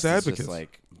Conference the West advocates. Is just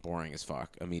like boring as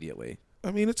fuck immediately.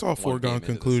 I mean, it's all foregone game into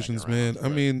the conclusions, second man. round, I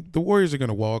mean, the Warriors are going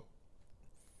to walk.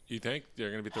 You think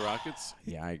they're going to beat the Rockets?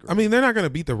 Yeah, I agree. I mean, they're not going to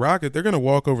beat the Rockets. They're going to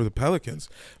walk over the Pelicans.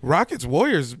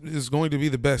 Rockets-Warriors is going to be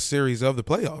the best series of the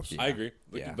playoffs. Yeah. I agree.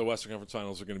 Yeah. The Western Conference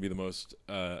Finals are going to be the most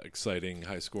exciting,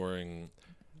 high-scoring,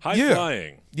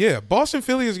 high-flying. Yeah,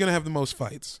 Boston-Philly is going to have the most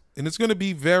fights, and it's going to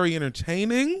be very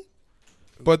entertaining,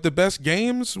 but the best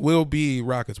games will be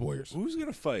Rockets-Warriors. Who's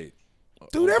going to fight?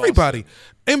 Dude, everybody.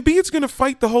 Embiid's going to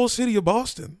fight the whole city of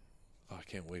Boston. Oh, I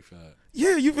can't wait for that.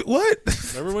 Yeah, what?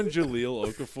 Remember when Jahlil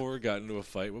Okafor got into a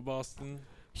fight with Boston?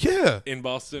 Yeah. In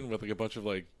Boston with like a bunch of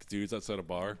like dudes outside a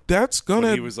bar? That's going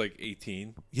to... He was like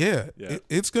 18. Yeah.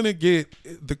 It's going to get...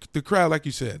 The crowd, like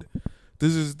you said,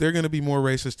 they're going to be more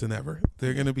racist than ever.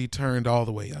 They're going to be turned all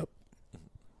the way up.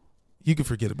 You can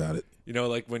forget about it. You know,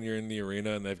 like when you're in the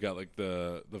arena and they've got like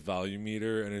the volume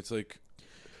meter and it's like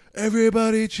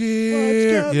everybody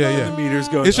cheer. Yeah. The meters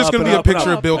going It's just up going to and be a up and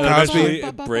picture up, of Bill and Cosby. eventually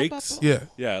it breaks. Yeah.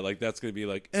 Yeah, like that's going to be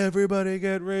like, everybody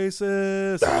get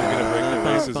racist. They're going to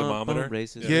break the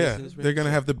racism-ometer. Yeah, they're going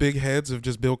to have the big heads of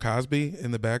just Bill Cosby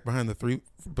in the back behind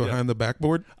the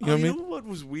backboard. You know what I mean? You know what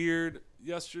was weird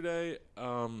yesterday?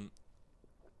 I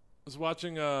was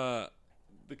watching the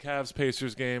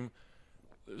Cavs-Pacers game.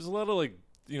 There's a lot of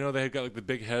they had got like the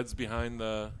big heads behind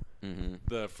the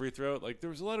free throw. Like there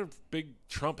was a lot of big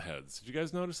Trump heads. Did you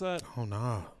guys notice that? Oh,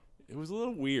 nah. It was a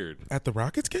little weird. At the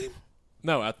Rockets game?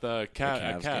 No, at the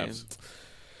Cavs Cavs.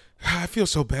 I feel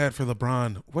so bad for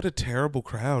LeBron. What a terrible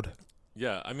crowd.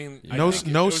 Yeah, I mean,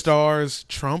 No stars,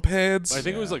 Trump heads. I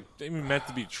think it was meant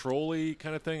to be trolly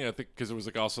kind of thing. I think because it was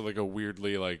also a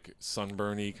weirdly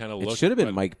sunburny kind of look. It should have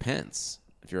been Mike Pence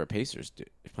if you're a Pacers dude.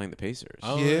 You're playing the Pacers.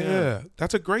 Oh, yeah,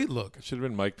 that's a great look. It should have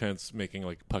been Mike Pence making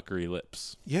puckery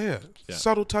lips. Yeah,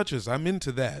 subtle touches. I'm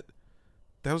into that.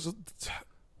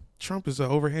 Trump is an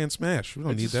overhand smash. We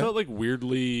don't need that. It felt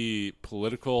weirdly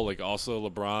political. Also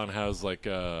LeBron has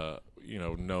a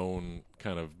known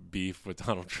kind of beef with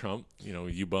Donald Trump.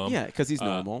 You bum. Yeah, because he's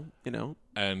normal.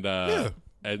 And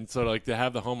and so to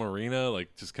have the home arena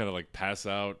just kind of pass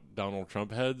out Donald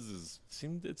Trump heads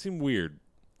seemed weird.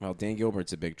 Well, Dan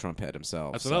Gilbert's a big Trump head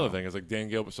himself. That's another thing. It's Dan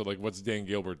Gilbert. So what's Dan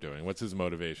Gilbert doing? What's his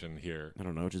motivation here? I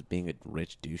don't know. Just being a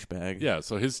rich douchebag. Yeah.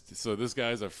 So this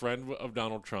guy's a friend of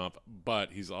Donald Trump,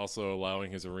 but he's also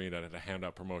allowing his arena to hand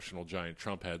out promotional giant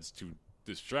Trump heads to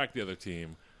distract the other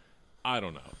team. I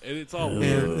don't know. It's all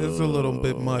weird. It's a little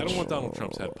bit much. I don't want Donald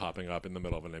Trump's head popping up in the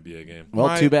middle of an NBA game.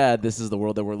 Well, too bad. This is the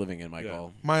world that we're living in,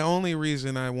 Michael. Yeah. My only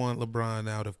reason I want LeBron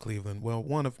out of Cleveland,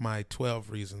 one of my 12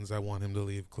 reasons I want him to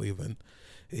leave Cleveland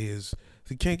is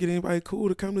he can't get anybody cool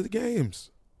to come to the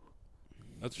games.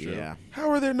 That's true. Yeah. How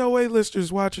are there no A-listers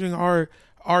watching our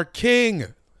king?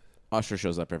 Usher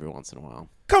shows up every once in a while.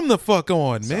 Come the fuck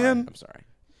on, man. I'm sorry.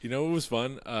 You know what was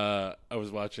fun? I was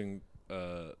watching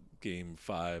Game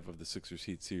 5 of the Sixers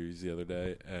Heat series the other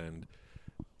day, and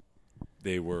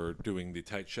they were doing the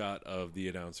tight shot of the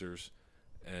announcers,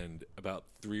 and about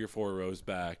 3 or 4 rows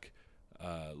back,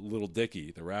 Lil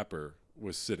Dicky, the rapper,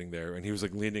 was sitting there, and he was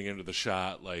leaning into the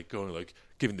shot, going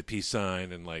giving the peace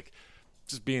sign, and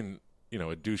just being a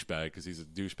douchebag because he's a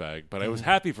douchebag. But I was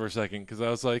happy for a second because I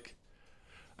was like,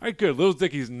 all right, good. Lil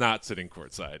Dicky's not sitting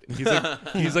courtside.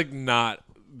 He's not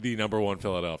the number one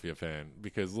Philadelphia fan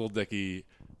because Lil Dicky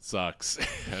sucks,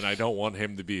 and I don't want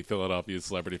him to be Philadelphia's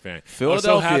celebrity fan. Philadelphia's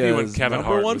I was so happy when Kevin number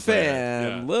Hart one was fan,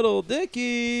 there. Yeah. Little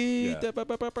Dicky.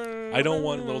 Yeah. I don't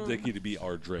want Lil Dicky to be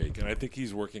our Drake, and I think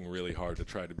he's working really hard to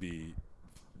try to be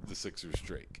the Sixers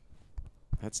Drake.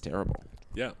 That's terrible.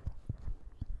 Yeah.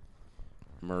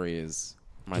 Murray is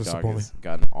my dog Disappointing. has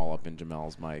gotten all up in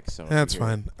Jamel's mic, so That's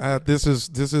fine. This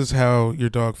is how your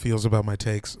dog feels about my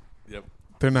takes. Yep.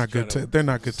 They're not good. They're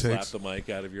not good slap takes. the mic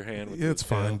out of your hand. With It's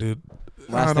fine, dude.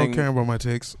 Last I don't thing- care about my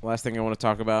takes. Last thing I want to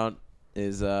talk about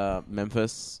is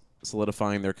Memphis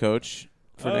solidifying their coach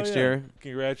for next year.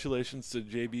 Congratulations to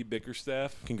JB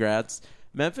Bickerstaff. Congrats.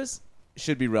 Memphis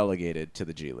should be relegated to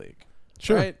the G League.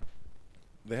 Sure. Right?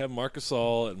 They have Marc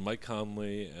Gasol and Mike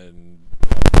Conley and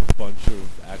a bunch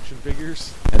of action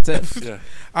figures. That's it. Yeah.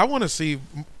 I want to see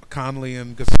Conley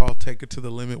and Gasol take it to the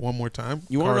limit one more time.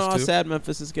 You want to know Cars how too. sad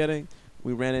Memphis is getting?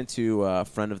 We ran into a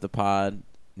friend of the pod,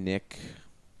 Nick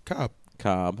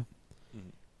Cobb,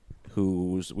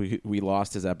 who's we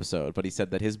lost his episode, but he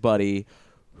said that his buddy,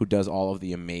 who does all of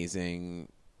the amazing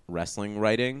wrestling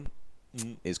writing,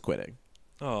 is quitting.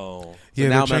 Oh. Yeah,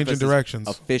 now they're changing Memphis directions.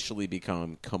 has officially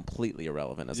become completely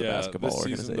irrelevant as a basketball this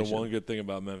organization. season, the one good thing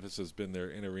about Memphis has been their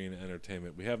in-arena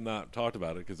entertainment. We have not talked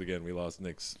about it because, again, we lost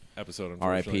Nick's episode,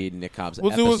 unfortunately. R.I.P. Nick Cobb's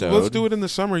Let's episode. do it in the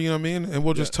summer, you know what I mean? And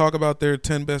we'll just talk about their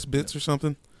 10 best bits or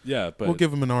something. Yeah, but We'll give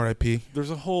them an RIP.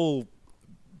 there's a whole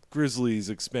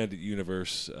Grizzlies expanded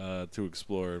universe to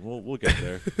explore, and we'll get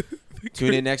there.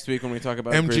 Tune in next week when we talk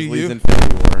about MGU. Grizzlies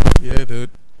Infinity War. Yeah, dude.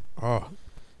 Oh.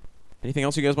 Anything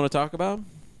else you guys want to talk about?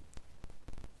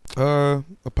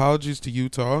 Apologies to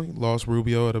Utah. Lost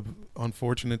Rubio at an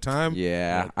unfortunate time.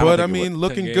 Yeah. But I don't think it mean, would-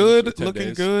 looking 10 good, games or 10 looking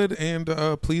days. good,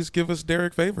 and please give us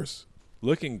Derek Favors.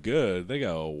 Looking good. They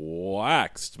got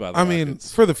waxed by the I mean,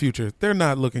 Rockets. for the future, they're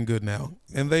not looking good now,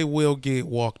 and they will get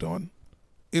walked on.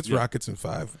 It's Yeah. Rockets in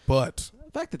 5, but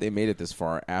the fact that they made it this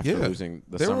far after Yeah. losing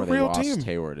the They're summer a they real lost team.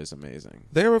 Hayward is amazing.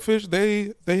 they're official.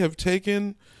 They have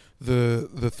taken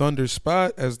the Thunder's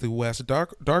spot as the West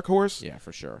dark horse. Yeah,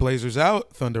 for sure. Blazers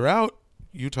out, Thunder out,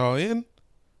 Utah in.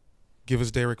 Give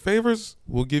us Derek Favors.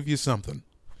 We'll give you something.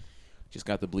 Just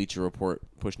got the Bleacher Report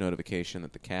push notification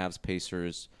that the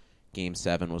Cavs-Pacers Game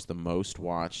 7 was the most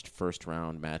watched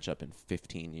first-round matchup in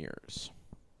 15 years.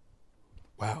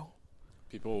 Wow.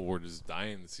 People were just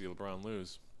dying to see LeBron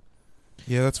lose.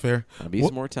 Yeah, that's fair. Be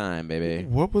some more time, baby.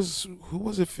 Who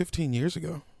was it 15 years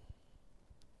ago?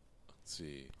 Let's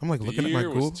see. I'm like looking at my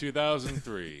Google. Google. Was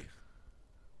 2003.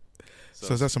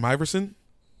 So is that some Iverson?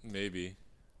 Maybe.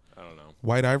 I don't know.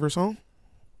 White Iverson?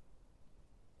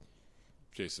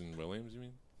 Jason Williams, you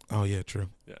mean? Oh, yeah, true.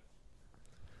 Yeah.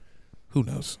 Who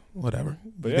knows? Whatever.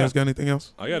 But you guys got anything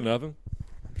else? I got nothing.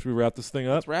 Should we wrap this thing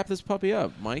up? Let's wrap this puppy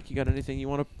up. Mike, you got anything you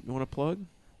want to plug?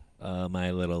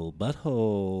 My little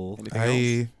butthole.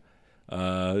 Anything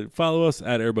else? Follow us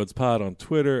at AirbudsPod on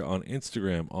Twitter, on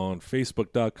Instagram, on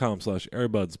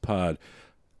Facebook.com/AirbudsPod.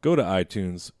 Go to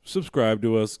iTunes, subscribe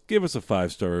to us, give us a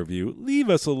 5-star review, leave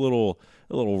us a little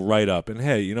write-up, and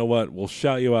hey, you know what? We'll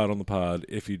shout you out on the pod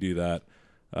if you do that.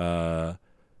 Yeah,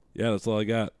 that's all I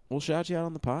got. We'll shout you out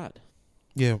on the pod.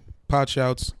 Yeah, pod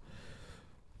shouts.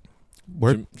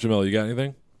 Jamel, you got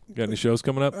anything? Got any shows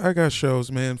coming up? I got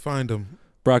shows, man. Find them.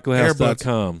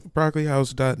 BroccoliHouse.com.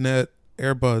 BroccoliHouse.net.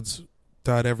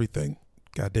 Airbuds.everything.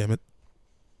 God damn it.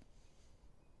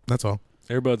 That's all.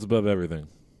 Airbuds above everything.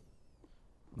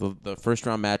 The first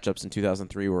round matchups in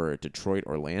 2003 were Detroit,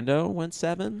 Orlando went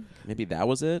 7. Maybe that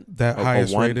was it. That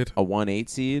highest rated. A 1-8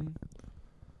 seed.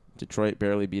 Detroit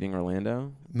barely beating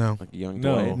Orlando. No. Like a young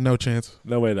No. Dwight. No chance.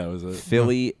 No way that was it.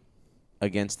 Philly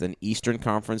against an Eastern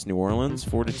Conference New Orleans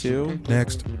 4-2.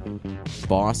 Next.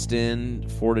 Boston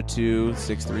 4-2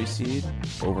 6-3 seed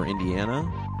over Indiana.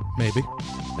 Maybe.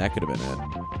 That could have been it.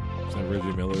 Was that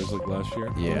Reggie Miller's like last year?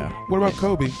 Yeah. What about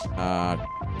Kobe?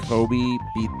 Kobe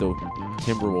beat the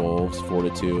Timberwolves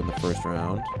 4-2 in the first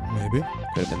round. Maybe.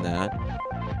 Could have been that.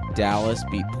 Dallas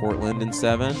beat Portland in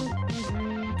 7.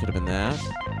 Could have been that.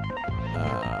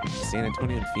 San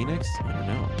Antonio and Phoenix? I don't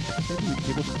know. I think maybe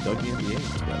people just dug the NBA in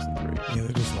 2003. Yeah,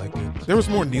 they just liked it. There was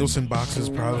more Nielsen boxes,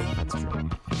 probably. That's true.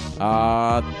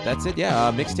 That's it,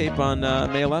 yeah. Mixtape on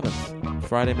May 11th.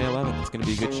 Friday, May 11th. It's going to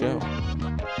be a good show.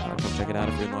 Come check it out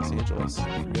if you're in Los Angeles.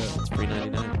 It's free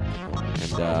 99.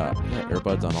 And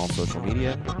Airbuds on all social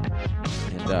media.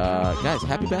 And guys,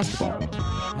 happy basketball.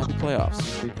 Happy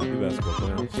playoffs. Happy basketball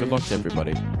playoffs. Good luck to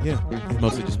everybody. Yeah.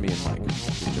 Mostly just me and Mike.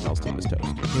 Jamel's team is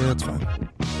toast. Yeah, that's fine.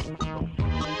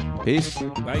 Peace.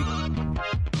 Bye.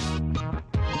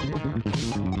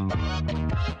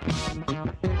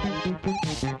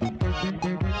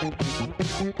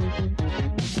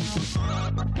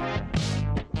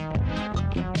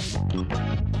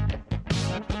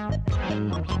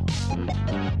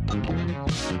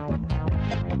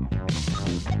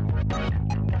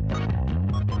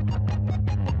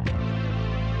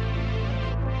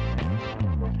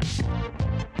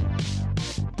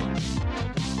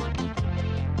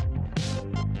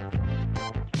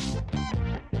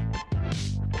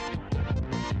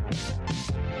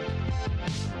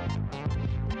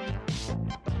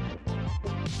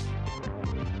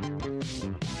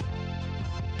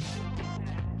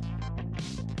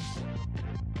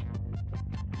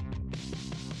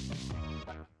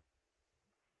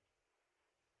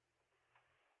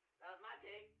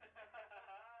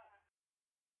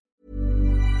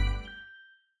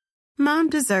 Mom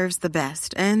deserves the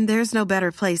best, and there's no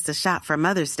better place to shop for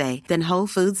Mother's Day than Whole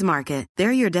Foods Market.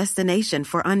 They're your destination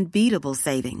for unbeatable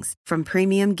savings, from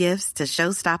premium gifts to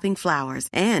show-stopping flowers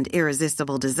and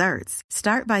irresistible desserts.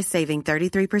 Start by saving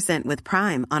 33% with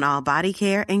Prime on all body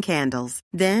care and candles.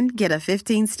 Then get a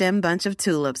 15-stem bunch of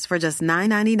tulips for just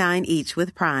 $9.99 each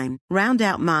with Prime. Round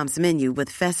out Mom's menu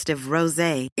with festive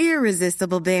rosé,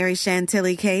 irresistible berry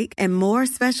chantilly cake, and more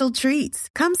special treats.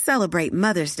 Come celebrate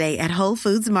Mother's Day at Whole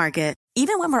Foods Market.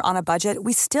 Even when we're on a budget,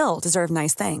 we still deserve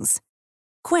nice things.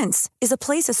 Quince is a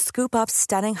place to scoop up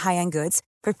stunning high-end goods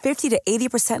for 50 to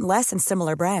 80% less than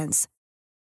similar brands.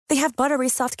 They have buttery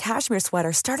soft cashmere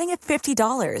sweaters starting at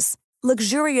 $50,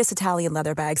 luxurious Italian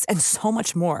leather bags, and so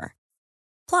much more.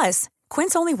 Plus,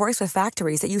 Quince only works with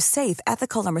factories that use safe,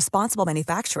 ethical, and responsible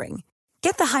manufacturing.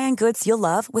 Get the high-end goods you'll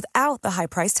love without the high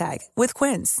price tag with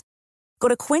Quince. Go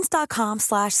to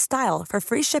quince.com/style for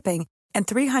free shipping and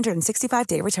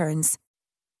 365-day returns.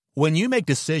 When you make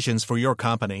decisions for your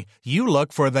company, you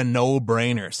look for the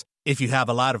no-brainers. If you have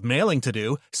a lot of mailing to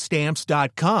do,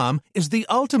 Stamps.com is the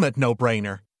ultimate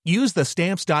no-brainer. Use the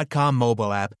Stamps.com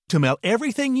mobile app to mail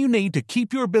everything you need to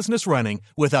keep your business running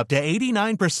with up to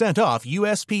 89% off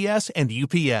USPS and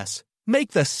UPS.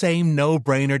 Make the same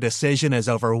no-brainer decision as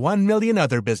over 1 million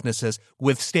other businesses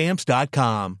with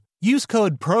Stamps.com. Use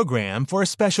code PROGRAM for a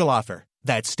special offer.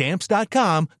 That's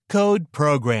Stamps.com, code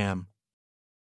PROGRAM.